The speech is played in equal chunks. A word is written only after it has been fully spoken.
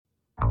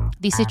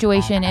The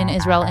situation in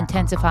Israel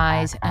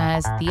intensifies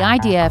as the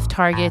IDF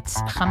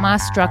targets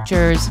Hamas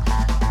structures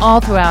all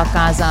throughout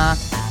Gaza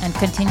and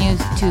continues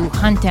to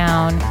hunt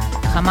down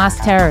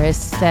Hamas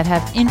terrorists that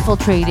have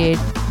infiltrated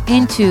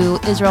into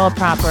Israel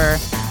proper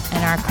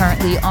and are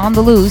currently on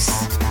the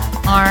loose,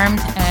 armed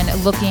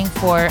and looking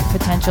for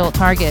potential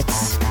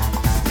targets.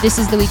 This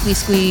is the Weekly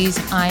Squeeze.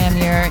 I am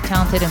your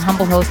talented and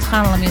humble host,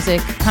 Chana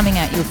Music, coming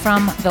at you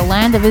from the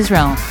land of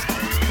Israel.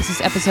 This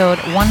is episode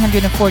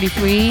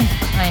 143.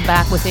 I am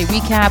back with a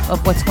recap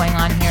of what's going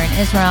on here in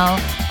Israel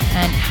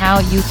and how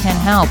you can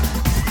help.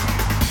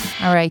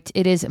 All right,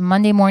 it is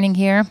Monday morning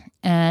here,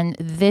 and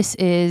this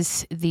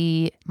is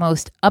the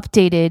most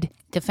updated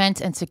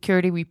defense and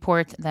security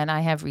report that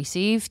I have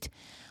received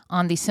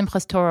on the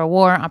Simchas Torah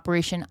War,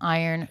 Operation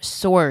Iron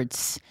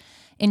Swords.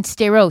 In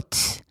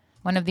Sderot,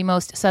 one of the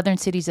most southern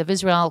cities of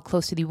Israel,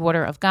 close to the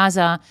border of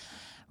Gaza,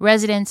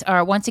 residents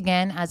are once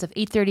again, as of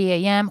 8:30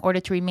 a.m.,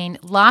 ordered to remain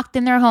locked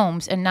in their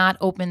homes and not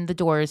open the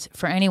doors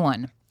for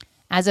anyone.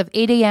 As of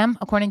 8 a.m.,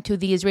 according to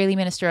the Israeli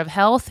Minister of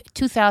Health,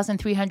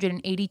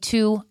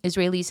 2,382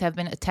 Israelis have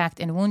been attacked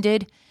and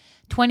wounded.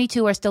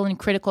 22 are still in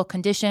critical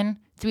condition,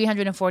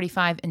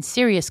 345 in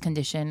serious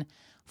condition,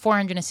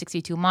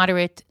 462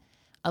 moderate,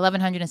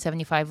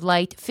 1,175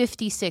 light,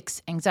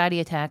 56 anxiety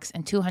attacks,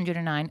 and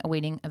 209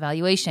 awaiting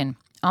evaluation.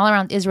 All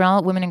around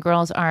Israel, women and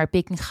girls are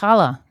baking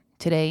challah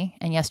today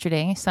and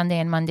yesterday, Sunday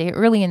and Monday,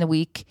 early in the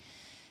week,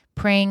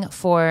 praying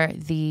for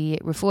the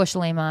refuah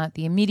shlema,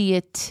 the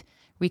immediate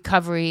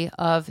recovery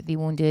of the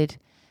wounded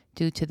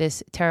due to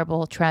this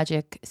terrible,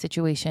 tragic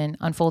situation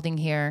unfolding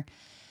here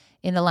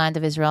in the land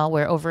of Israel,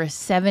 where over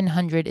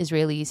 700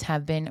 Israelis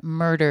have been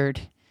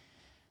murdered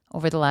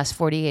over the last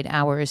 48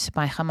 hours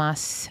by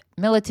Hamas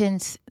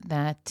militants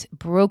that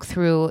broke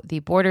through the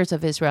borders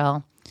of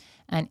Israel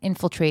and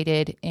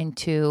infiltrated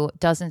into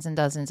dozens and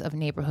dozens of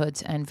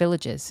neighborhoods and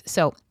villages.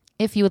 So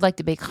if you would like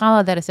to bake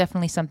challah, that is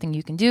definitely something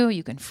you can do.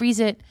 You can freeze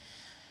it.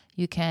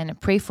 You can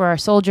pray for our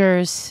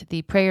soldiers.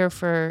 The prayer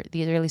for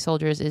the Israeli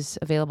soldiers is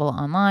available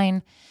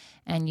online.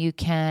 And you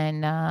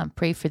can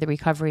pray for the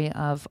recovery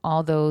of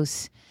all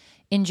those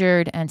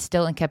injured and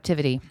still in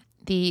captivity.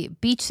 The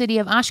beach city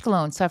of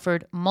Ashkelon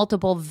suffered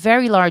multiple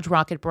very large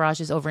rocket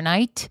barrages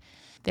overnight.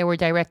 There were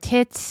direct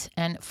hits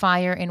and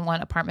fire in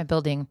one apartment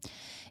building.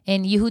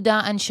 In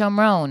Yehuda and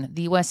Shomron,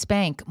 the West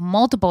Bank,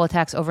 multiple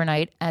attacks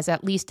overnight as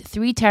at least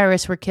 3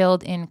 terrorists were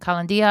killed in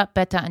Kalandia,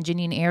 Beta, and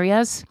Jenin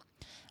areas.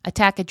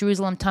 Attack at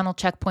Jerusalem tunnel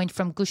checkpoint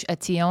from Gush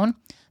Etzion.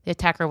 The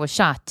attacker was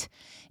shot.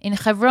 In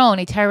Hebron,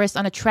 a terrorist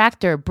on a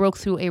tractor broke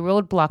through a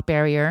roadblock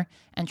barrier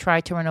and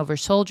tried to run over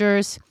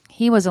soldiers.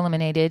 He was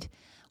eliminated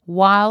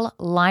while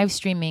live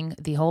streaming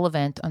the whole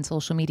event on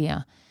social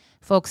media.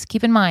 Folks,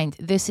 keep in mind,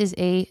 this is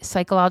a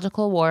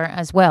psychological war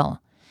as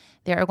well.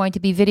 There are going to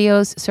be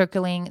videos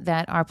circling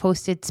that are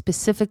posted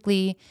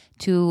specifically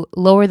to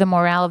lower the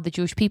morale of the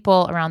Jewish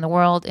people around the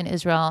world, in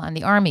Israel, and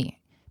the army.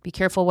 Be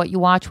careful what you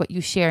watch, what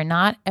you share.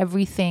 Not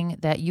everything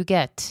that you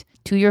get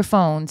to your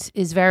phones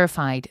is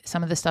verified.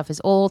 Some of the stuff is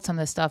old, some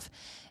of the stuff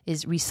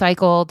is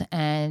recycled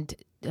and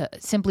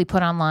simply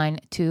put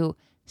online to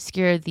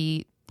scare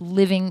the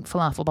living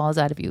falafel balls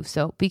out of you.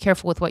 So be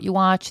careful with what you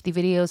watch. The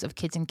videos of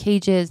kids in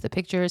cages, the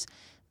pictures,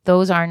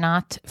 those are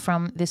not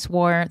from this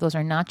war. Those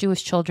are not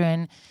Jewish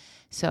children.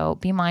 So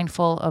be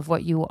mindful of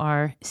what you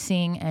are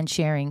seeing and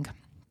sharing.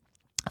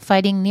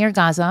 Fighting near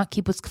Gaza,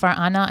 Kibbutz Kfar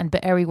Ana and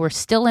Be'eri were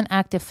still in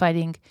active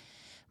fighting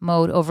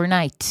mode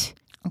overnight.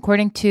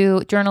 According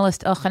to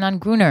journalist Elchanan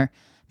Gruner,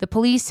 the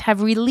police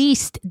have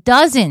released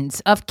dozens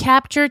of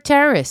captured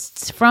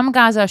terrorists from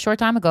Gaza a short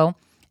time ago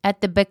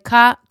at the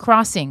Bekaa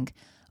crossing,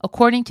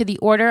 according to the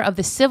order of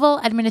the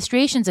civil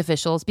administration's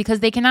officials, because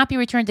they cannot be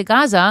returned to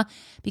Gaza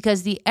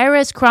because the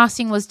Erez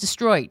crossing was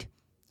destroyed.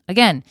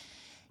 Again,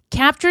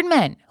 captured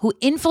men who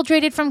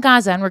infiltrated from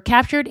Gaza and were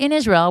captured in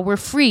Israel were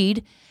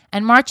freed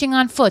and marching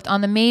on foot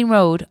on the main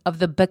road of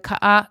the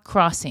Bekaa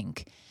crossing.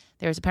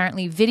 There's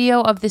apparently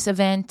video of this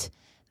event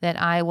that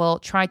I will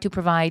try to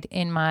provide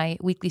in my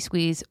Weekly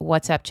Squeeze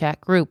WhatsApp chat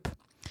group.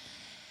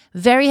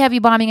 Very heavy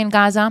bombing in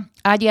Gaza.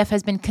 IDF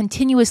has been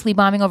continuously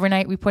bombing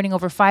overnight, reporting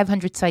over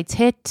 500 sites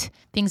hit.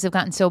 Things have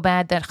gotten so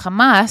bad that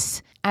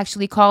Hamas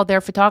actually called their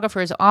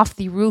photographers off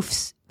the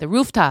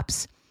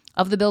rooftops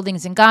of the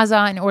buildings in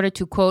Gaza in order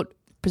to, quote,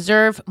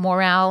 preserve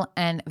morale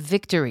and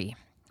victory,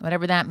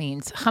 whatever that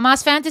means.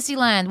 Hamas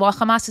Fantasyland, while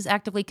Hamas is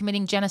actively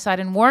committing genocide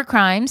and war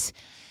crimes,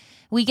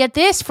 we get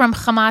this from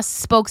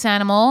Hamas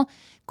spokesanimal,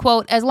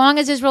 quote, as long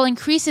as Israel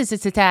increases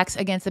its attacks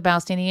against the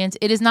Palestinians,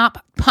 it is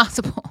not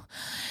possible.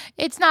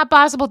 It's not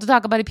possible to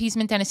talk about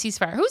appeasement and a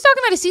ceasefire. Who's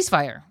talking about a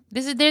ceasefire?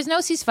 There's no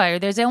ceasefire.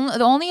 There's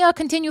only a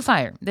continue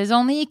fire. There's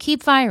only a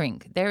keep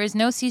firing. There is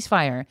no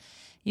ceasefire.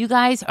 You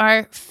guys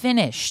are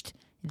finished.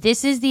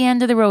 This is the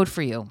end of the road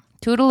for you.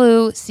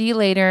 Toodaloo, see you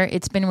later.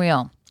 It's been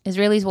real.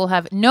 Israelis will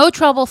have no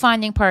trouble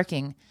finding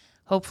parking,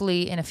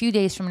 hopefully in a few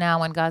days from now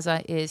when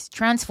Gaza is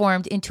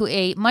transformed into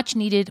a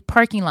much-needed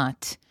parking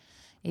lot,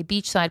 a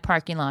beachside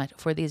parking lot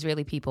for the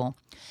Israeli people.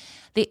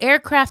 The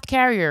aircraft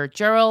carrier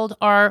Gerald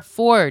R.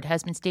 Ford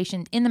has been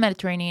stationed in the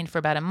Mediterranean for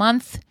about a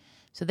month.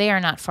 So they are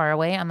not far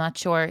away. I'm not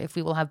sure if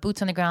we will have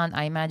boots on the ground.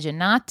 I imagine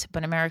not,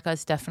 but America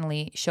is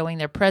definitely showing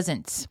their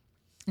presence.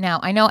 Now,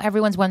 I know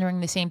everyone's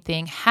wondering the same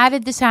thing. How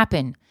did this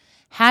happen?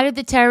 How did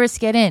the terrorists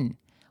get in?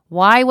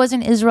 Why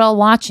wasn't Israel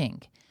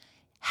watching?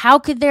 How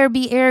could there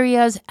be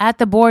areas at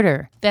the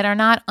border that are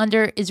not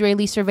under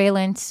Israeli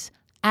surveillance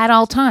at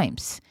all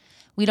times?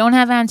 We don't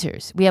have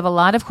answers. We have a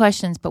lot of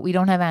questions, but we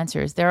don't have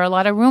answers. There are a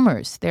lot of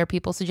rumors. There are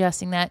people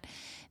suggesting that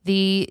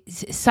the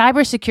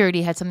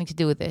cybersecurity had something to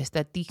do with this,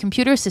 that the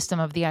computer system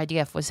of the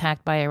IDF was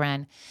hacked by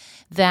Iran,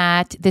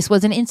 that this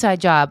was an inside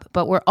job,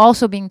 but we're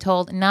also being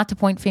told not to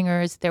point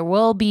fingers. There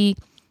will be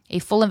a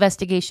full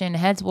investigation.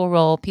 Heads will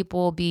roll. People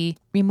will be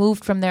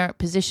removed from their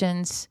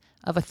positions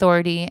of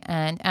authority,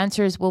 and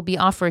answers will be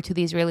offered to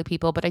the Israeli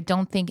people, but I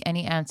don't think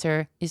any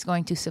answer is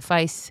going to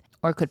suffice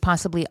or could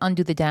possibly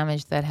undo the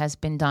damage that has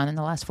been done in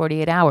the last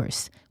 48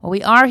 hours. What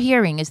we are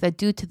hearing is that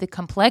due to the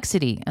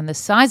complexity and the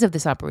size of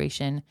this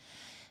operation,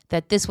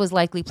 that this was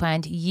likely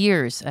planned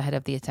years ahead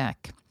of the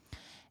attack.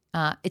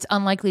 It's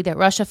unlikely that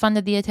Russia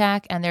funded the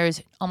attack, and there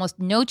is almost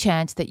no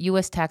chance that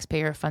U.S.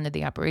 taxpayer funded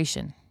the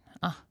operation.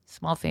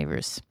 Small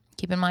favors.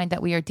 Keep in mind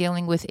that we are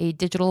dealing with a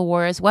digital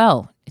war as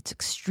well. It's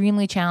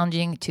extremely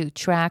challenging to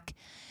track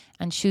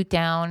and shoot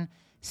down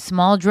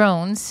small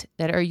drones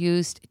that are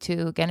used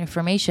to get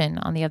information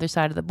on the other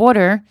side of the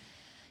border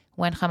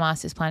when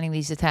Hamas is planning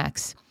these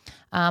attacks.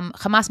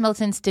 Hamas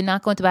militants did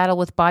not go into battle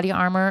with body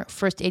armor,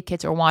 first aid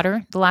kits, or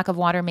water. The lack of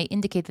water may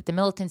indicate that the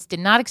militants did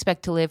not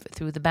expect to live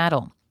through the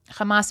battle.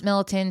 Hamas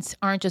militants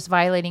aren't just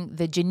violating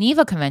the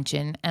Geneva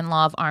Convention and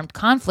law of armed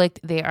conflict,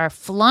 they are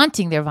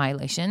flaunting their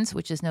violations,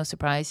 which is no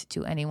surprise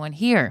to anyone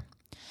here.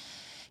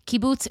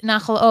 Kibbutz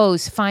Nachal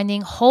Oz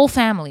finding whole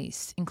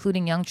families,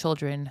 including young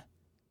children,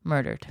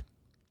 murdered.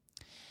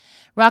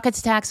 Rocket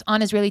attacks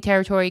on Israeli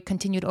territory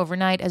continued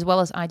overnight, as well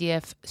as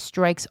IDF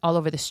strikes all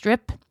over the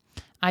Strip.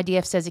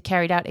 IDF says it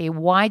carried out a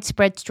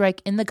widespread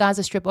strike in the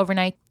Gaza Strip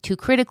overnight to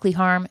critically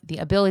harm the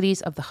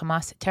abilities of the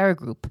Hamas terror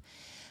group.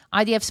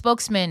 IDF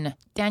spokesman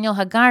Daniel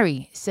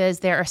Hagari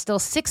says there are still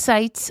 6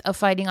 sites of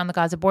fighting on the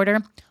Gaza border.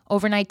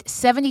 Overnight,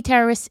 70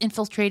 terrorists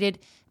infiltrated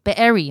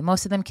Be'eri,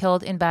 most of them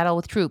killed in battle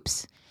with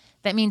troops.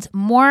 That means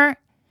more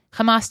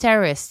Hamas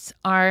terrorists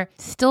are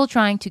still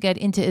trying to get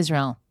into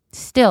Israel.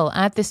 Still,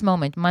 at this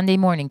moment, Monday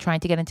morning, trying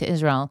to get into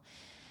Israel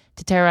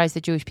to terrorize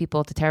the Jewish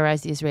people, to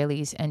terrorize the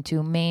Israelis, and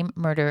to maim,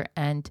 murder,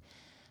 and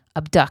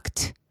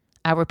abduct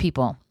our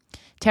people.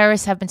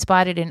 Terrorists have been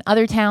spotted in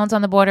other towns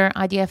on the border.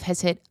 IDF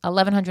has hit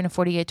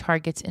 1,148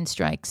 targets in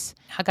strikes.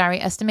 Hagari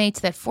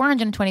estimates that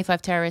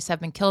 425 terrorists have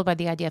been killed by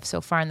the IDF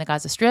so far in the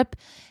Gaza Strip,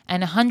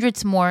 and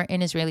hundreds more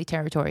in Israeli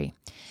territory.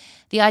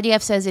 The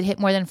IDF says it hit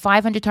more than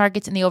 500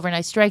 targets in the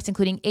overnight strikes,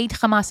 including 8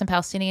 Hamas and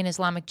Palestinian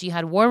Islamic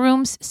Jihad war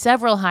rooms,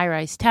 several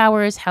high-rise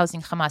towers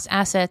housing Hamas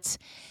assets,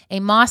 a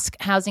mosque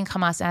housing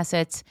Hamas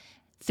assets,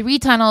 3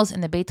 tunnels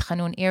in the Beit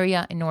Hanun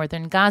area in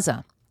northern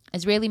Gaza.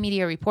 Israeli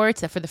media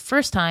reports that for the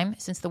first time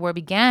since the war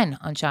began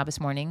on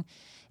Shabbos morning,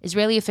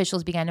 Israeli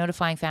officials began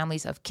notifying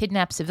families of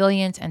kidnapped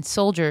civilians and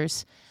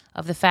soldiers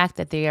of the fact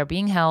that they are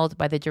being held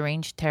by the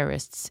deranged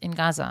terrorists in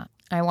Gaza.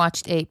 I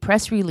watched a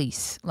press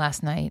release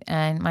last night,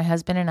 and my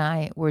husband and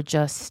I were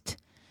just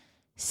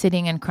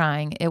sitting and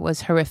crying. It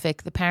was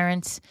horrific. The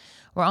parents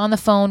were on the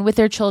phone with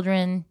their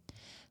children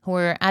who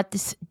were at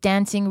this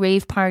dancing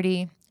rave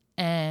party,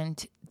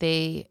 and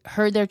they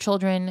heard their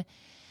children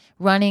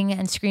running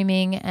and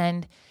screaming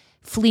and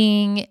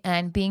fleeing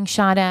and being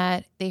shot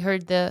at. They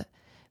heard the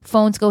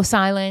phones go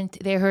silent.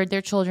 They heard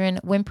their children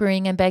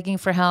whimpering and begging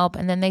for help.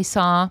 And then they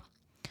saw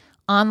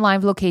on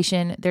live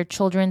location their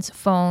children's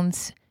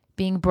phones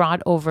being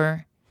brought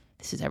over.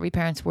 This is every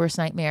parent's worst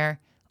nightmare,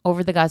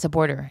 over the Gaza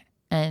border.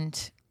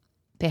 And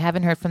they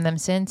haven't heard from them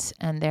since.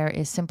 And there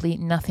is simply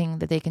nothing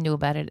that they can do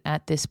about it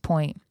at this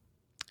point.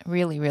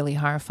 Really, really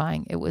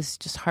horrifying. It was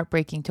just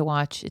heartbreaking to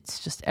watch.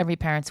 It's just every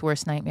parent's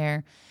worst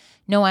nightmare.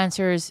 No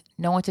answers,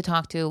 no one to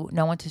talk to,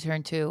 no one to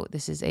turn to.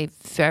 This is a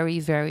very,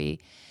 very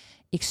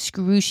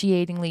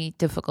excruciatingly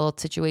difficult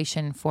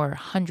situation for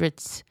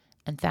hundreds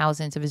and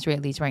thousands of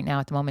Israelis right now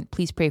at the moment.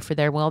 Please pray for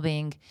their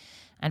well-being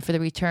and for the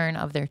return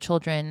of their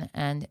children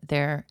and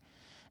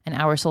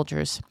our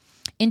soldiers.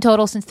 In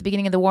total, since the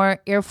beginning of the war,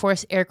 Air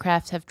Force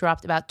aircraft have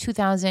dropped about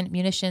 2,000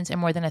 munitions and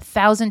more than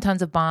 1,000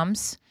 tons of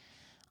bombs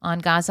on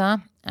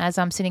Gaza. As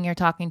I'm sitting here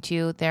talking to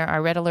you, there are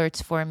red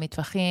alerts for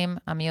Mitvachim,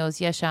 Amioz,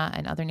 Yesha,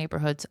 and other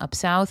neighborhoods up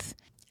south.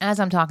 As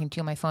I'm talking to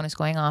you, my phone is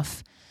going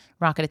off.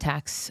 Rocket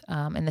attacks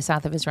in the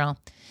south of Israel.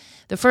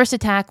 The first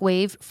attack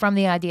wave from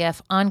the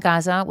IDF on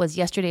Gaza was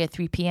yesterday at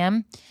 3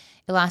 p.m.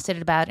 It lasted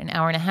about an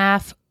hour and a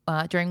half,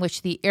 during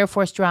which the Air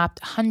Force dropped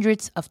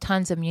hundreds of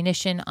tons of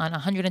munition on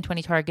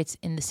 120 targets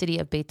in the city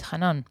of Beit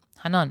Hanun.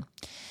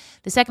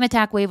 The second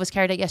attack wave was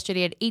carried out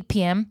yesterday at 8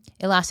 p.m.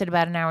 It lasted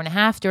about an hour and a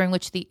half, during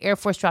which the Air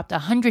Force dropped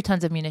 100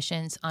 tons of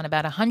munitions on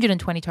about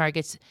 120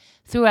 targets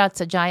throughout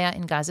Sajaya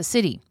in Gaza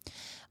City.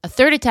 A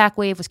third attack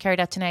wave was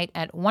carried out tonight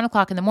at 1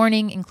 o'clock in the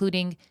morning,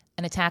 including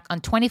an attack on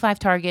 25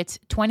 targets,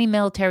 20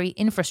 military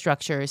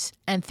infrastructures,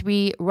 and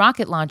 3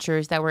 rocket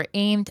launchers that were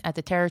aimed at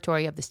the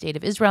territory of the State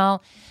of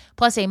Israel,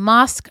 plus a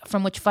mosque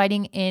from which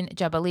fighting in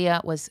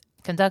Jabalia was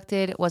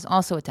conducted was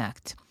also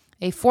attacked.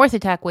 A 4th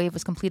attack wave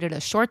was completed a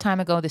short time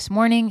ago this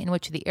morning, in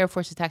which the Air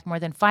Force attacked more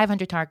than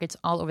 500 targets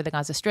all over the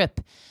Gaza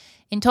Strip.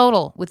 In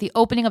total, with the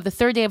opening of the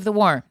 3rd day of the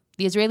war,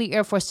 the Israeli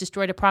Air Force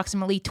destroyed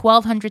approximately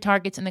 1,200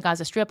 targets in the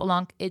Gaza Strip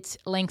along its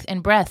length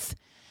and breadth.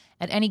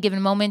 At any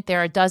given moment,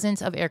 there are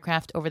dozens of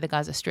aircraft over the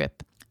Gaza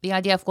Strip. The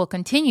IDF will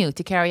continue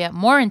to carry out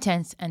more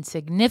intense and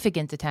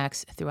significant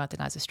attacks throughout the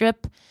Gaza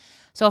Strip.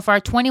 So far,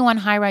 21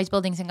 high-rise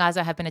buildings in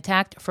Gaza have been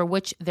attacked, for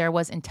which there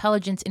was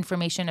intelligence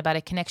information about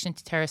a connection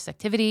to terrorist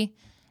activity.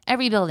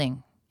 Every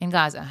building in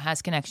Gaza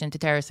has connection to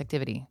terrorist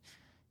activity.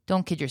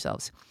 Don't kid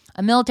yourselves.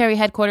 A military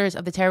headquarters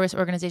of the terrorist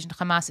organization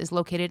Hamas is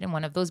located in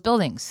one of those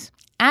buildings.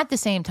 At the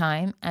same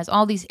time as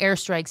all these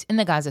airstrikes in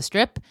the Gaza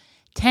Strip,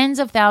 tens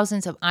of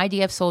thousands of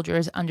IDF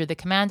soldiers under the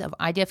command of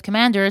IDF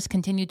commanders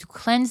continue to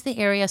cleanse the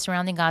area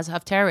surrounding Gaza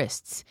of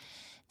terrorists.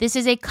 This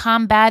is a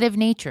combative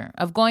nature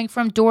of going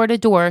from door to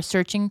door,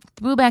 searching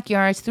through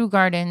backyards, through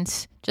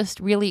gardens, just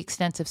really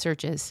extensive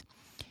searches.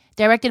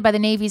 Directed by the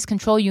Navy's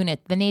control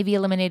unit, the Navy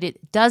eliminated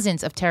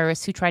dozens of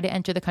terrorists who tried to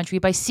enter the country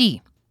by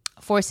sea.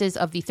 Forces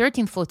of the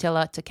 13th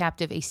Flotilla took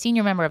captive a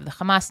senior member of the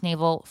Hamas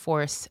Naval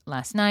Force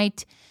last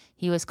night.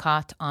 He was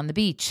caught on the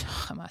beach.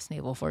 Hamas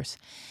Naval Force.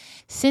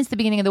 Since the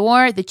beginning of the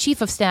war, the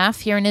Chief of Staff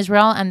here in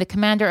Israel and the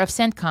Commander of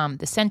CENTCOM,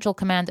 the Central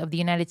Command of the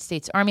United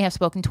States Army, have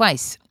spoken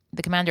twice.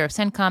 The Commander of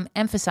CENTCOM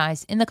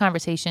emphasized in the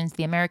conversations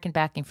the American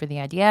backing for the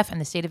IDF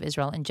and the State of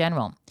Israel in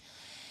general.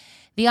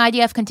 The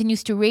IDF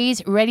continues to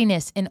raise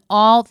readiness in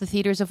all the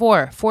theaters of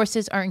war.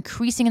 Forces are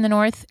increasing in the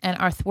north and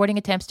are thwarting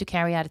attempts to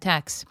carry out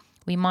attacks.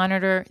 We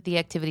monitor the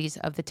activities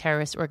of the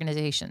terrorist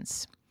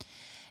organizations.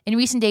 In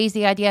recent days,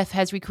 the IDF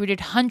has recruited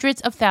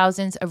hundreds of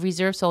thousands of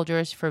reserve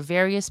soldiers for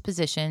various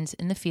positions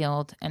in the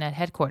field and at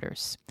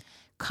headquarters.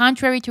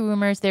 Contrary to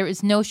rumors, there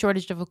is no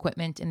shortage of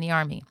equipment in the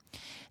army.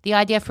 The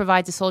IDF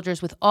provides the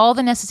soldiers with all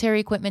the necessary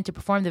equipment to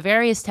perform the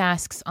various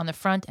tasks on the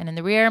front and in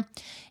the rear.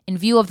 In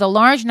view of the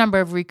large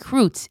number of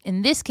recruits,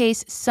 in this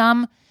case,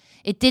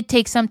 it did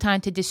take some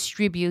time to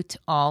distribute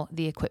all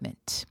the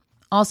equipment.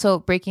 Also,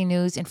 breaking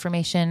news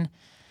information,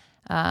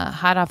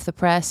 hot off the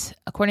press.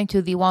 According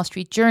to the Wall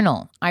Street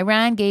Journal,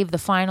 Iran gave the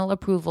final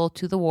approval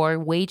to the war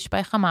waged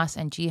by Hamas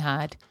and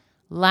Jihad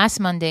last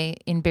Monday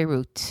in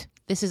Beirut.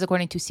 This is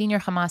according to senior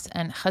Hamas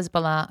and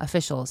Hezbollah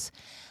officials.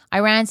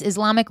 Iran's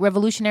Islamic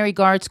Revolutionary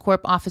Guards Corps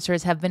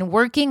officers have been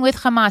working with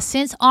Hamas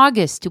since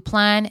August to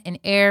plan an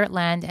air,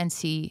 land, and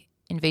sea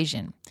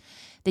invasion.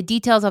 The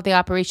details of the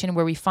operation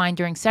were refined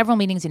during several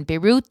meetings in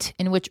Beirut,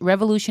 in which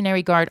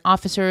Revolutionary Guard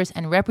officers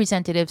and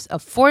representatives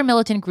of 4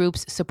 militant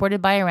groups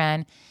supported by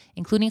Iran,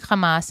 including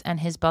Hamas and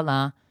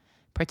Hezbollah,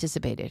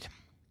 participated.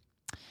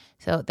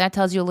 So that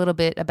tells you a little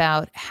bit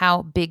about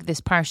how big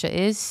this parsha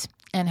is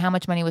and how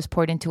much money was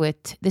poured into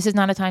it. This is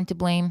not a time to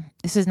blame.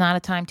 This is not a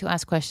time to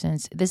ask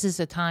questions. This is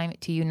a time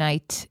to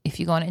unite. If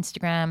you go on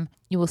Instagram,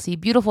 you will see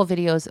beautiful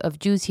videos of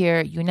Jews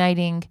here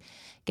uniting,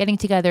 getting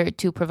together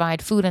to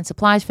provide food and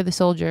supplies for the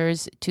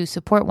soldiers, to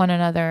support one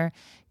another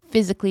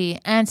physically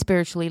and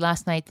spiritually.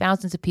 Last night,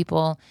 thousands of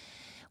people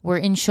were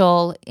in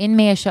Shul, in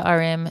Mea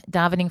She'arim,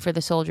 davening for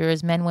the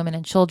soldiers, men, women,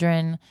 and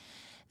children.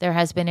 There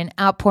has been an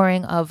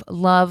outpouring of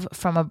love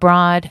from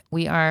abroad.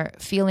 We are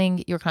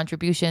feeling your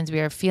contributions. We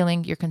are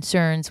feeling your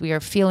concerns. We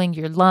are feeling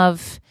your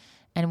love,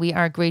 and we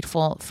are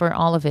grateful for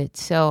all of it.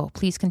 So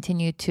please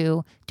continue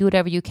to do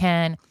whatever you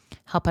can.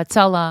 Help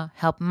Hatzalah,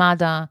 help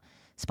Mada,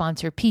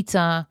 sponsor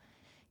pizza,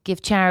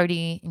 give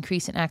charity,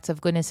 increase in acts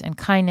of goodness and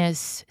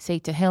kindness, say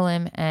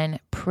Tehillim, and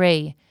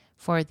pray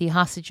for the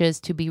hostages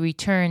to be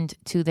returned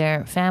to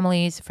their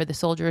families, for the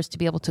soldiers to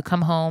be able to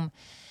come home,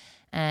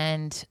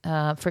 and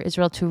for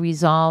Israel to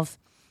resolve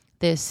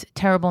this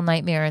terrible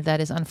nightmare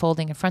that is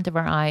unfolding in front of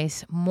our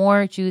eyes.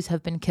 More Jews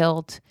have been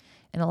killed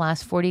in the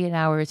last 48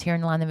 hours here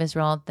in the land of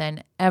Israel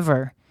than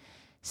ever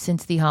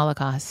since the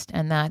Holocaust.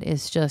 And that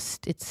is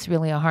just, it's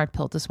really a hard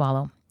pill to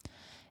swallow.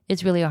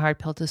 It's really a hard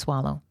pill to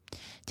swallow.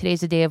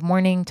 Today's a day of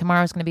mourning.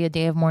 Tomorrow is going to be a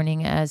day of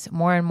mourning as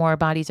more and more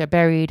bodies are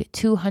buried.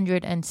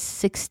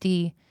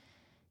 260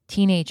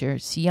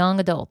 teenagers,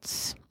 young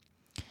adults,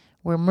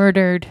 were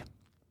murdered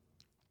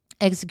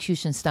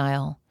execution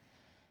style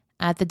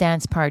at the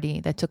dance party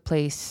that took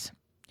place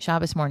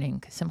Shabbos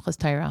morning, Simchas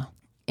Torah.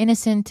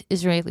 Innocent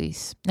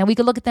Israelis. Now we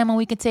could look at them and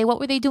we could say, what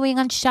were they doing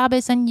on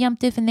Shabbos and Yom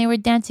Tif? And they were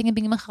dancing and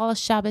being Mechal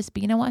Shabbos.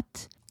 But you know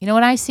what? You know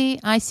what I see?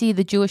 I see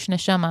the Jewish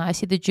neshama. I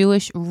see the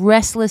Jewish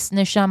restless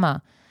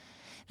neshama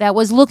that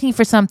was looking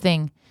for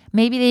something.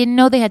 Maybe they didn't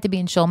know they had to be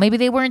in shul. Maybe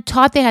they weren't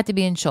taught they had to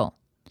be in shul.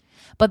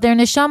 But their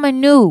neshama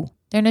knew.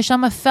 Their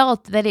neshama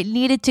felt that it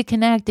needed to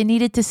connect, it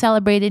needed to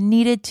celebrate, it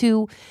needed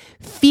to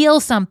feel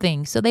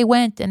something. So they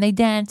went and they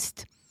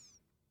danced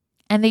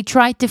and they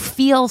tried to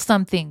feel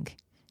something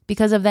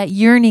because of that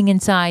yearning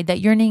inside,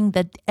 that yearning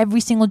that every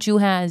single Jew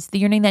has, the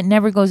yearning that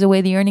never goes away,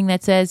 the yearning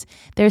that says,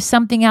 there's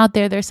something out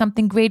there, there's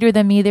something greater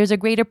than me, there's a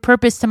greater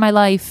purpose to my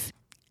life,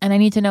 and I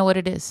need to know what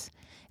it is.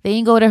 They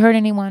didn't go to hurt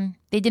anyone.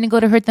 They didn't go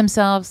to hurt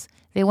themselves.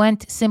 They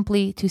went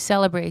simply to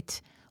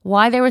celebrate.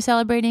 Why they were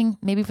celebrating?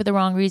 Maybe for the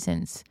wrong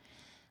reasons.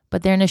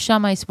 But their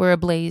neshamas were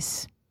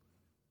ablaze.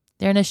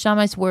 Their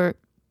neshamas were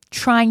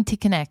trying to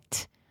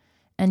connect.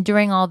 And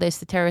during all this,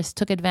 the terrorists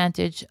took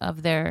advantage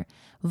of their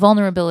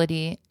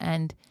vulnerability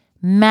and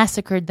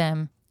massacred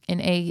them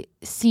in a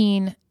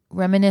scene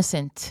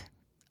reminiscent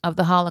of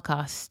the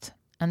Holocaust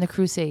and the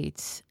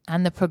Crusades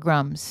and the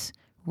pogroms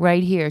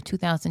right here,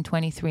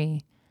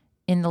 2023,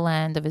 in the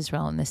land of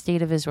Israel, in the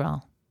state of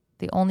Israel,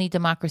 the only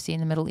democracy in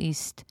the Middle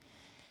East.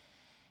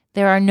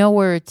 There are no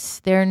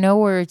words. There are no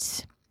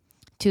words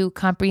to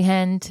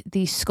comprehend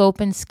the scope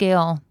and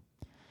scale,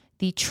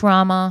 the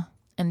trauma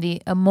and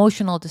the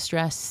emotional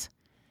distress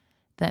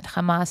that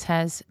Hamas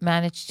has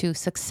managed to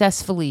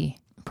successfully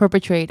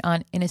perpetrate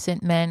on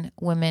innocent men,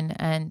 women,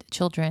 and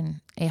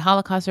children. A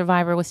Holocaust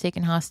survivor was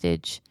taken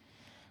hostage.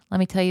 Let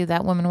me tell you,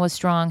 that woman was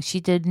strong. She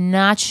did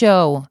not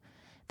show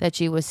that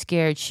she was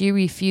scared. She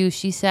refused.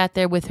 She sat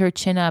there with her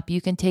chin up.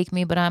 You can take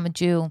me, but I'm a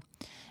Jew,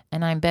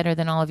 and I'm better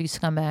than all of you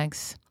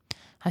scumbags.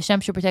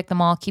 Hashem should protect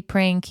them all. Keep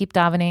praying, keep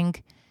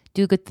davening,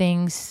 do good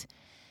things.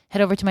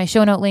 Head over to my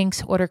show note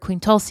links. Order Queen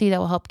Tulsi. That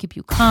will help keep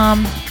you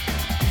calm.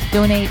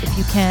 Donate if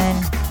you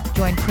can.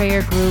 Join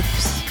prayer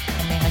groups.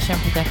 And may Hashem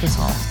protect us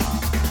all.